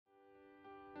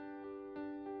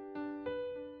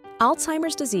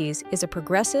Alzheimer's disease is a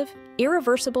progressive,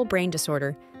 irreversible brain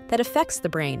disorder that affects the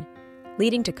brain,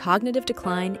 leading to cognitive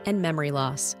decline and memory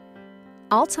loss.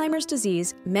 Alzheimer's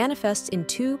disease manifests in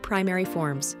two primary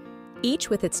forms, each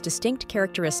with its distinct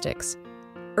characteristics.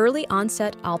 Early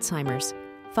onset Alzheimer's,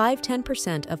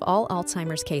 5–10% of all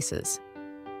Alzheimer's cases.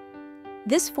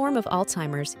 This form of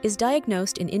Alzheimer's is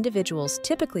diagnosed in individuals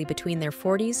typically between their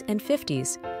 40s and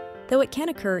 50s, though it can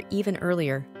occur even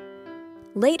earlier.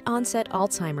 Late onset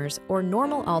Alzheimer's or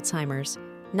normal Alzheimer's,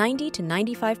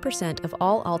 90–95% of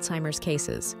all Alzheimer's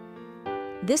cases.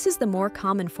 This is the more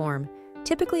common form,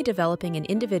 typically developing in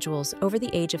individuals over the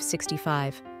age of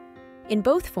 65. In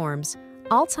both forms,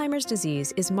 Alzheimer's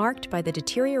disease is marked by the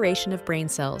deterioration of brain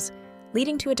cells,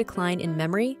 leading to a decline in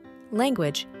memory,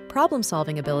 language,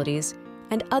 problem-solving abilities,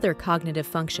 and other cognitive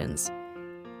functions.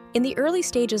 In the early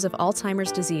stages of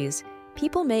Alzheimer's disease,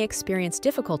 people may experience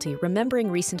difficulty remembering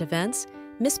recent events,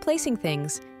 misplacing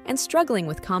things, and struggling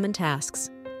with common tasks.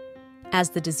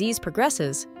 As the disease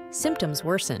progresses, symptoms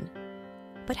worsen.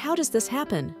 But how does this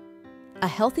happen? A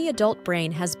healthy adult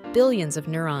brain has billions of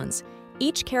neurons,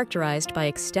 each characterized by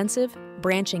extensive,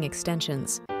 branching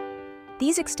extensions.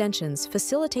 These extensions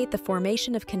facilitate the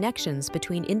formation of connections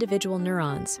between individual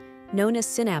neurons, known as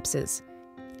synapses.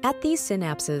 At these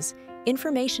synapses,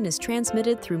 information is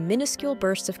transmitted through minuscule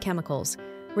bursts of chemicals,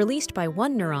 released by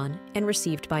one neuron and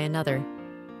received by another.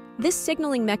 This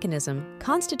signaling mechanism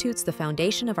constitutes the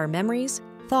foundation of our memories,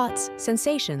 thoughts,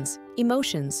 sensations,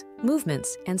 emotions,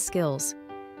 movements, and skills.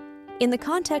 In the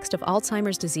context of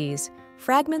Alzheimer's disease,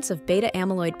 fragments of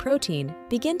beta-amyloid protein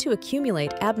begin to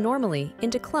accumulate abnormally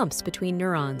into clumps between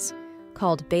neurons,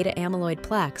 called beta-amyloid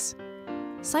plaques.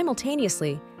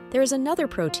 Simultaneously, there is another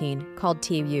protein, called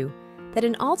tau, that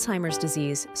in Alzheimer's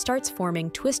disease starts forming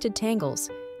twisted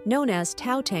tangles, known as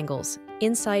tau tangles,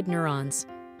 inside neurons.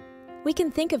 We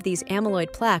can think of these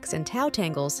amyloid plaques and tau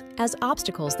tangles as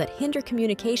obstacles that hinder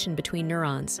communication between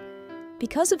neurons.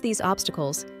 Because of these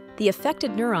obstacles, the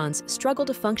affected neurons struggle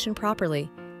to function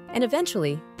properly, and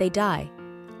eventually they die,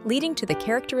 leading to the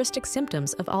characteristic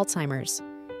symptoms of Alzheimer's.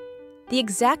 The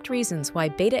exact reasons why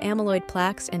beta-amyloid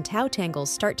plaques and tau tangles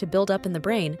start to build up in the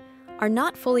brain are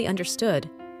not fully understood,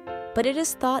 but it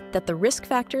is thought that the risk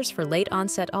factors for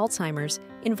late-onset Alzheimer's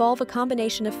involve a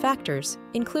combination of factors,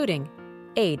 including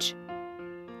age.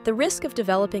 The risk of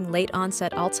developing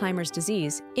late-onset Alzheimer's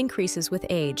disease increases with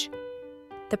age.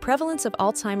 The prevalence of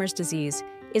Alzheimer's disease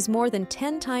is more than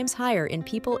 10 times higher in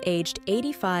people aged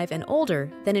 85 and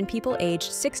older than in people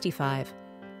aged 65.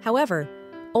 However,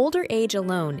 older age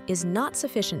alone is not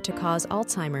sufficient to cause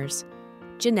Alzheimer's.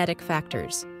 Genetic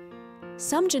factors.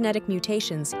 Some genetic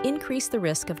mutations increase the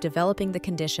risk of developing the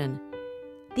condition.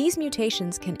 These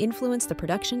mutations can influence the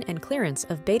production and clearance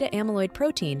of beta-amyloid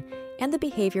protein and the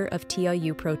behavior of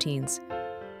tau proteins.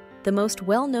 The most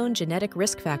well-known genetic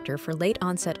risk factor for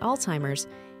late-onset Alzheimer's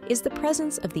is the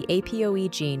presence of the APOE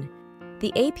gene.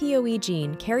 The APOE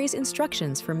gene carries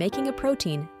instructions for making a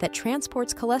protein that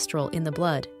transports cholesterol in the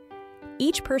blood.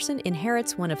 Each person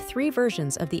inherits one of three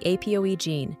versions of the APOE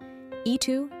gene,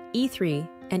 E2, E3,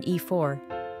 and E4.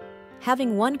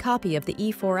 Having one copy of the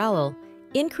E4 allele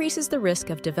increases the risk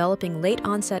of developing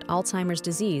late-onset Alzheimer's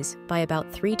disease by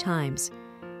about 3 times.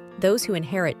 Those who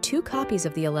inherit 2 copies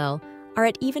of the allele are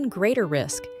at even greater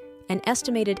risk, an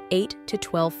estimated 8 to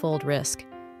 12-fold risk.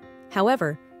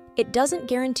 However, it doesn't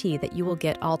guarantee that you will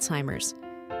get Alzheimer's.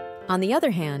 On the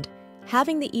other hand,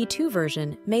 having the E2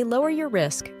 version may lower your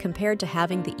risk compared to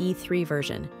having the E3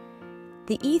 version.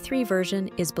 The E3 version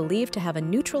is believed to have a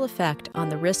neutral effect on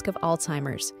the risk of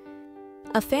Alzheimer's.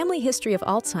 A family history of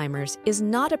Alzheimer's is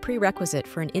not a prerequisite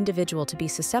for an individual to be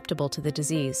susceptible to the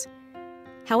disease.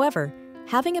 However,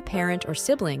 having a parent or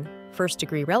sibling,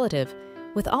 first-degree relative,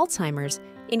 with Alzheimer's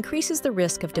increases the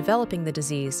risk of developing the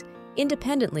disease,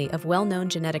 independently of well-known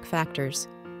genetic factors.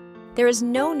 There is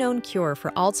no known cure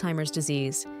for Alzheimer's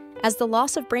disease, as the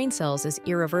loss of brain cells is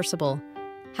irreversible.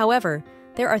 However,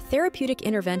 there are therapeutic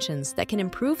interventions that can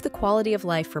improve the quality of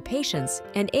life for patients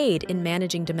and aid in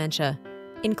managing dementia,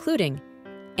 including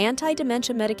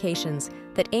anti-dementia medications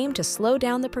that aim to slow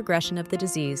down the progression of the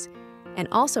disease and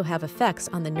also have effects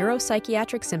on the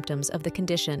neuropsychiatric symptoms of the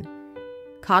condition,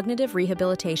 cognitive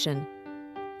rehabilitation,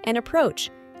 an approach,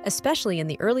 especially in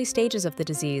the early stages of the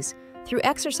disease, through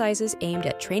exercises aimed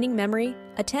at training memory,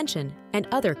 attention, and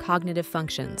other cognitive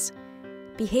functions.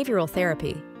 Behavioral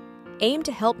therapy, aimed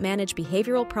to help manage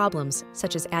behavioral problems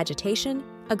such as agitation,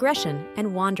 aggression,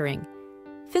 and wandering.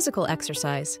 Physical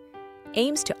exercise,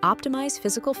 aims to optimize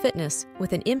physical fitness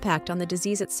with an impact on the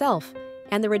disease itself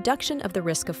and the reduction of the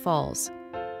risk of falls.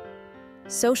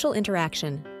 Social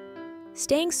interaction,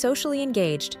 Staying socially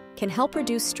engaged can help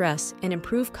reduce stress and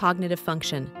improve cognitive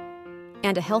function.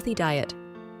 And a healthy diet.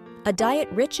 A diet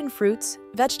rich in fruits,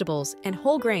 vegetables, and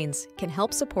whole grains can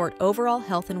help support overall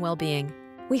health and well-being.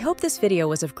 We hope this video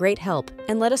was of great help,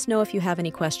 and let us know if you have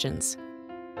any questions.